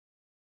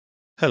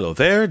Hello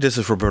there, this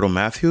is Roberto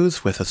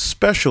Matthews with a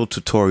special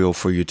tutorial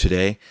for you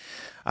today.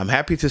 I'm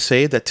happy to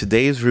say that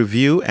today's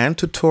review and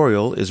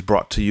tutorial is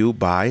brought to you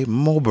by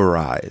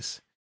Mobirise.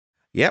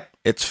 Yep,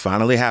 it's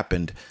finally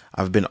happened.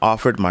 I've been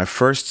offered my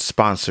first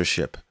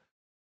sponsorship.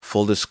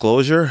 Full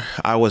disclosure,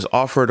 I was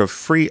offered a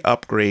free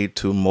upgrade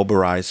to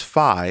Mobirise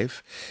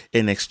 5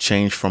 in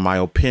exchange for my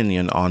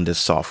opinion on this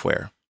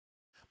software.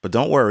 But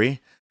don't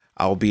worry,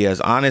 I'll be as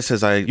honest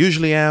as I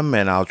usually am,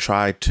 and I'll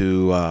try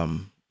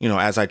to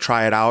as I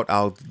try it out,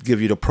 I'll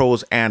give you the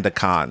pros and the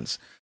cons.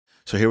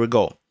 So here we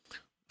go.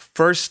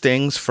 First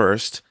things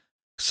first,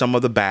 some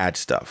of the bad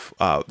stuff.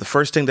 The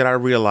first thing that I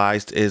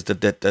realized is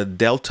that the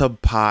Delta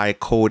Pi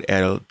code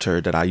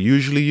editor that I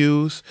usually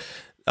use,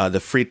 the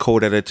free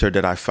code editor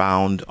that I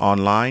found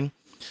online,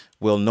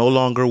 will no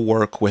longer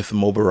work with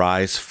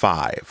Mobirise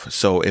 5.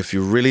 So if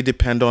you really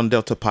depend on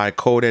Delta Pi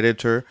code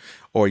editor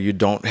or you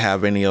don't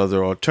have any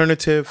other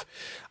alternative,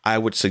 I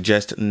would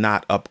suggest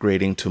not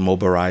upgrading to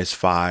Mobirise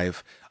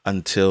 5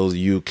 until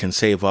you can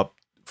save up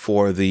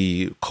for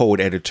the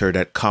code editor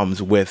that comes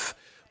with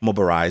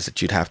Mobirise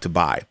that you'd have to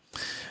buy.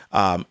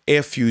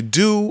 If you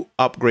do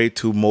upgrade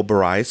to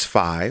Mobirise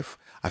 5,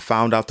 I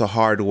found out the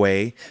hard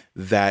way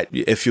that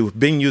if you've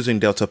been using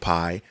Delta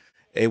Pi,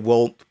 it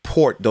won't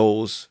port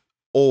those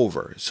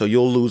over. So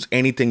you'll lose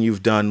anything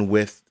you've done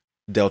with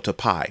Delta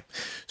Pi.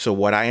 So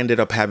what I ended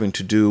up having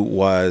to do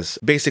was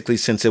basically,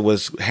 since it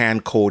was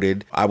hand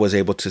coded, I was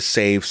able to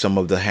save some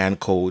of the hand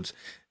codes,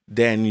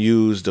 then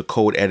use the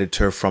code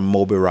editor from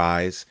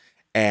Mobirise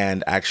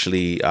and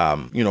actually,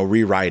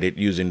 rewrite it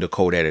using the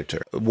code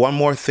editor. One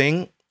more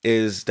thing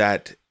is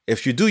that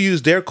if you do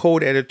use their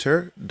code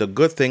editor, the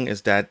good thing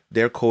is that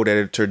their code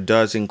editor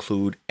does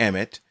include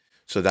Emmet.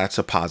 So that's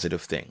a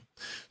positive thing.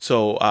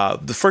 So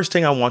the first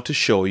thing I want to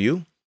show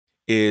you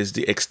is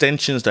the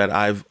extensions that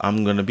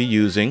I'm going to be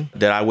using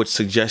that I would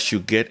suggest you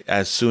get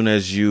as soon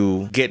as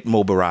you get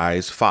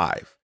Mobirise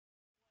 5.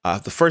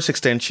 The first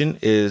extension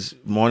is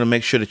you want to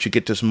make sure that you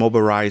get this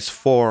Mobirise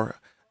 4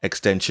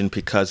 extension,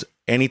 because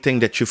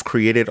anything that you've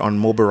created on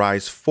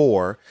Mobirise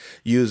 4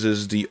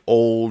 uses the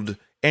old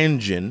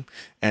engine.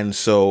 And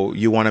so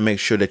you want to make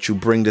sure that you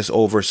bring this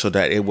over so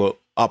that it will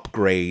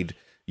upgrade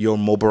your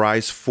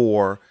Mobirise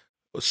 4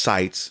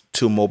 sites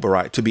to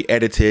Mobirise, to be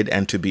edited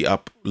and to be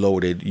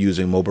uploaded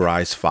using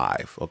Mobirise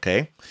 5.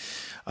 Okay.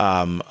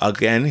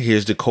 Again,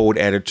 here's the code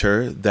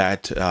editor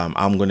that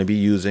I'm going to be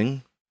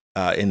using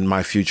in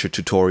my future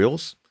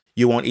tutorials.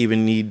 You won't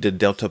even need the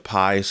Delta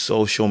Pi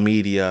social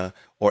media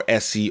or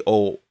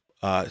SEO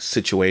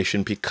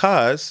situation,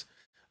 because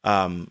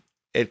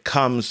it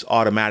comes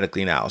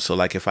automatically now. So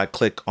like if I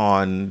click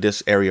on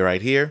this area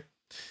right here,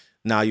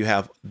 now you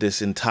have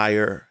this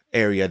entire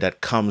area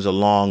that comes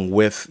along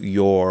with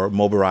your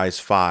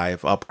Mobirise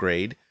 5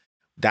 upgrade.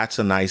 That's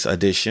a nice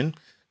addition.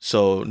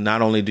 So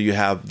not only do you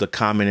have the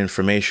common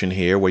information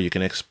here where you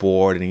can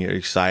export and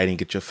your site and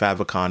get your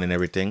favicon and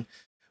everything,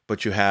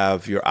 but you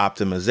have your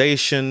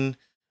optimization,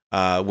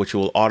 which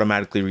will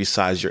automatically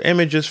resize your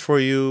images for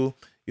you.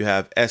 You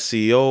have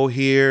SEO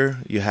here.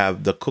 You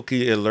have the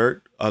cookie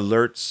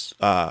alerts,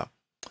 a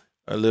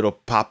little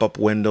pop-up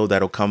window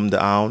that'll come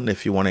down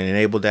if you want to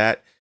enable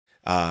that.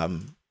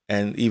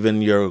 And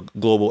even your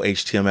global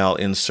HTML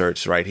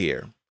inserts right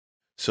here.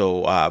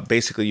 So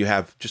basically you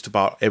have just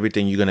about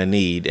everything you're going to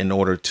need in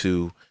order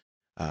to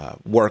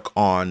work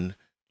on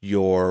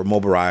your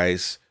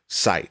Mobirise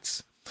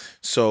sites.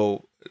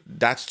 So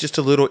that's just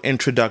a little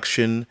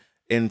introduction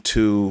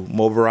into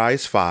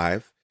Mobirise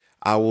 5.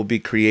 I will be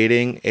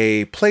creating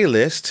a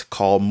playlist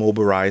called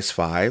Mobirise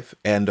 5.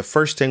 And the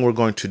first thing we're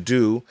going to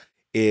do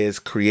is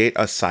create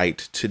a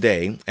site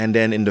today. And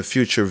then in the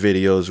future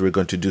videos, we're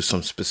going to do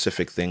some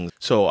specific things.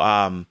 So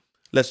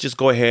let's just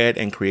go ahead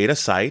and create a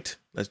site.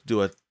 Let's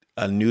do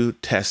a new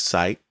test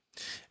site.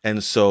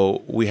 And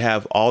so we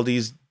have all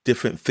these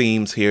different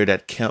themes here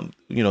that can,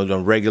 the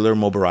regular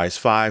Mobirise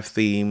 5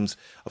 themes,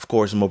 of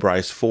course,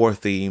 Mobirise 4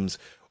 themes,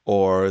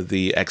 or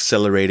the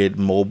accelerated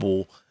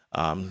mobile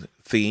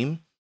theme.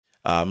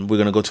 We're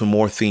going to go to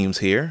more themes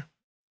here,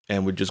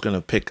 and we're just going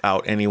to pick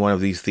out any one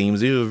of these themes.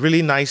 These are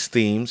really nice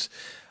themes.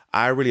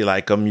 I really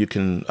like them. You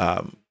can,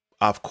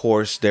 of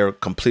course, they're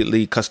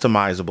completely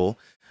customizable.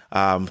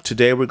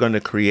 Today we're going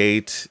to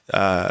create,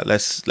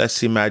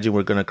 let's imagine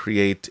we're going to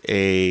create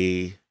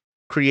a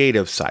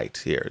creative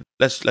site here.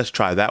 Let's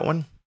try that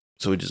one.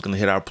 So we're just going to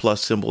hit our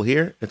plus symbol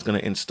here. It's going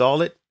to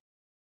install it.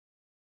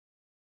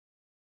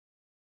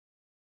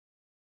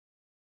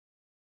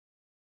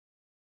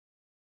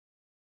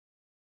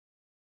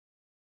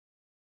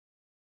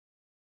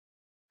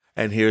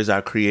 And here's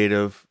our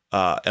creative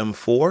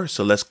M4.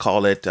 So let's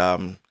call it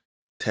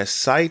test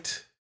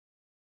site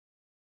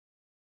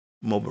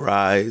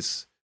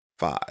Mobirise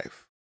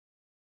 5.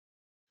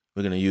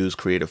 We're going to use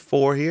creative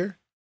 4 here.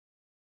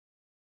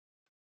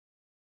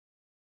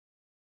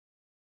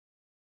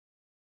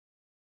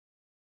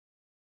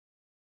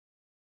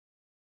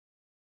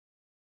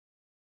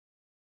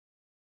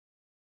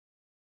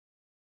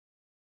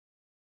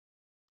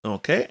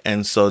 Okay,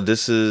 and so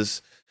this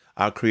is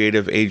our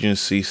creative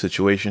agency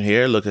situation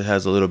here. Look, it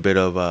has a little bit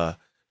of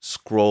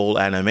scroll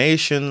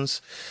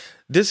animations.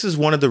 This is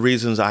one of the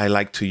reasons I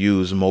like to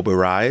use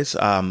Mobirise.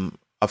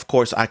 Of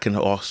course, I can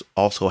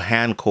also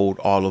hand code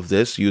all of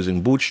this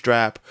using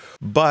Bootstrap,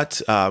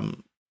 but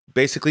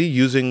basically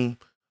using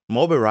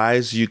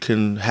Mobirise, you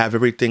can have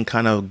everything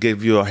kind of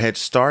give you a head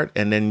start,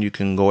 and then you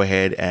can go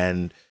ahead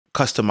and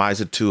customize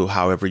it to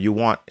however you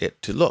want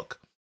it to look.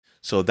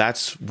 So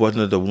that's one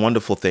of the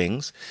wonderful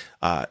things.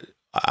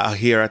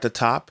 Here at the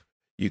top,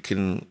 you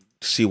can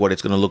see what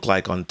it's going to look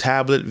like on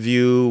tablet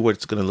view, what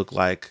it's going to look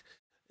like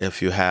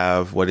if you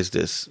have, what is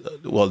this?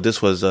 Well,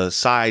 this was a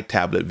side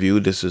tablet view.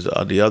 This is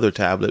the other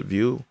tablet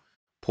view,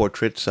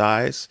 portrait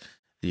size.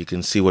 You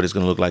can see what it's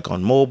going to look like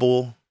on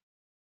mobile.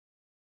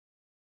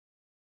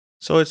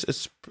 So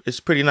it's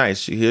pretty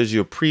nice. Here's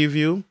your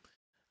preview.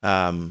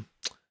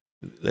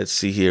 Let's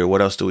see here.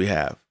 What else do we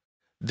have?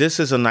 This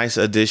is a nice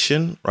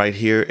addition right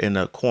here in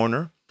the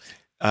corner.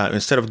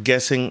 Instead of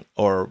guessing,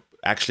 or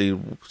actually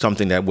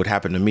something that would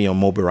happen to me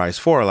on Mobirise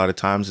 4 a lot of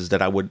times is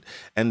that I would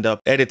end up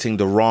editing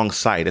the wrong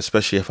site,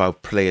 especially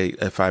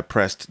if I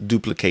pressed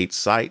duplicate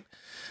site.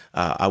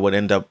 I would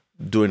end up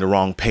doing the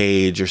wrong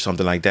page or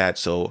something like that.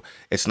 So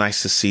it's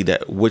nice to see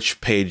that which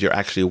page you're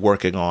actually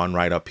working on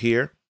right up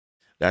here.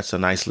 That's a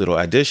nice little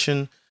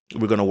addition.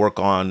 We're going to work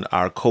on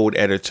our code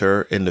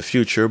editor in the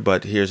future,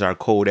 but here's our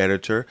code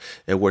editor.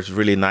 It works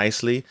really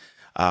nicely.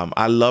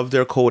 I love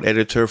their code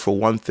editor for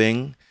one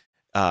thing.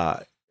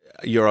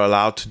 You're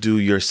allowed to do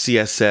your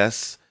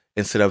CSS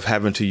instead of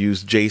having to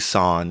use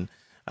JSON.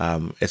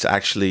 It's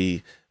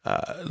actually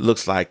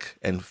looks like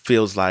and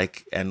feels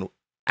like and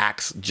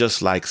acts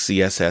just like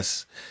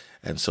CSS.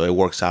 And so it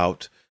works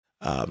out.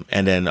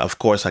 And then, of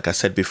course, like I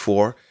said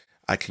before,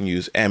 I can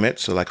use Emmet.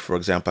 So like, for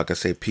example, I could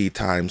say P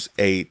times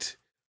 8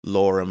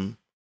 lorem,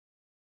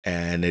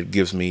 and it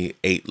gives me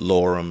 8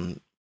 lorem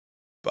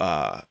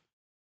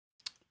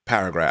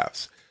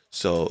paragraphs.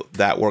 So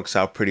that works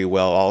out pretty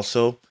well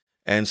also.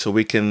 And so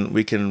we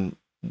can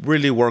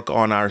really work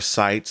on our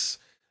sites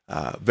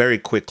very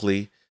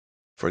quickly.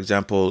 For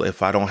example,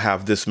 if I don't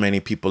have this many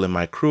people in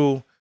my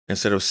crew,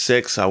 instead of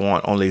 6, I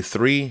want only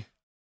 3.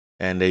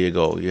 And there you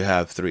go, you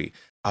have 3.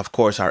 Of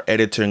course, our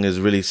editing is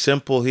really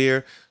simple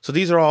here. So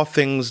these are all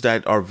things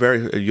that are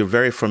you're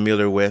very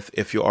familiar with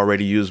if you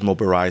already use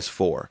Mobirise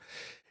 4.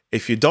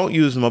 If you don't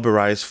use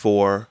Mobirise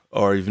 4,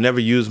 or you've never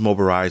used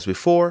Mobirise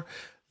before,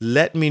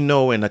 let me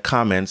know in the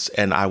comments,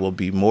 and I will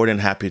be more than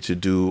happy to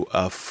do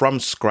a from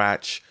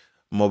scratch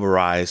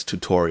Mobirise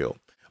tutorial.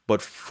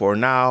 But for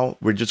now,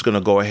 we're just going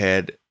to go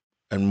ahead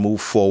and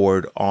move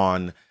forward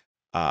on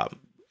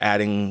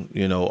adding,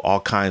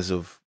 all kinds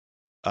of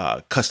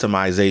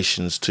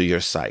customizations to your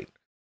site.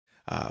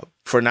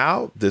 For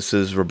now, this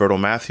is Roberto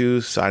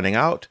Matthews signing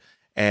out,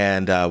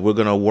 and we're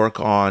going to work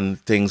on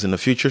things in the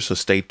future, so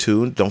stay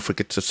tuned. Don't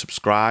forget to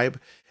subscribe,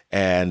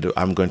 and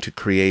I'm going to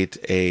create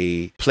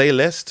a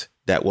playlist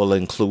that will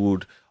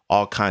include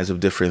all kinds of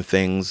different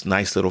things,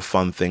 nice little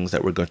fun things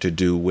that we're going to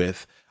do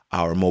with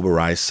our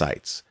Mobirise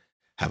sites.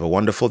 Have a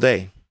wonderful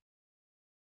day.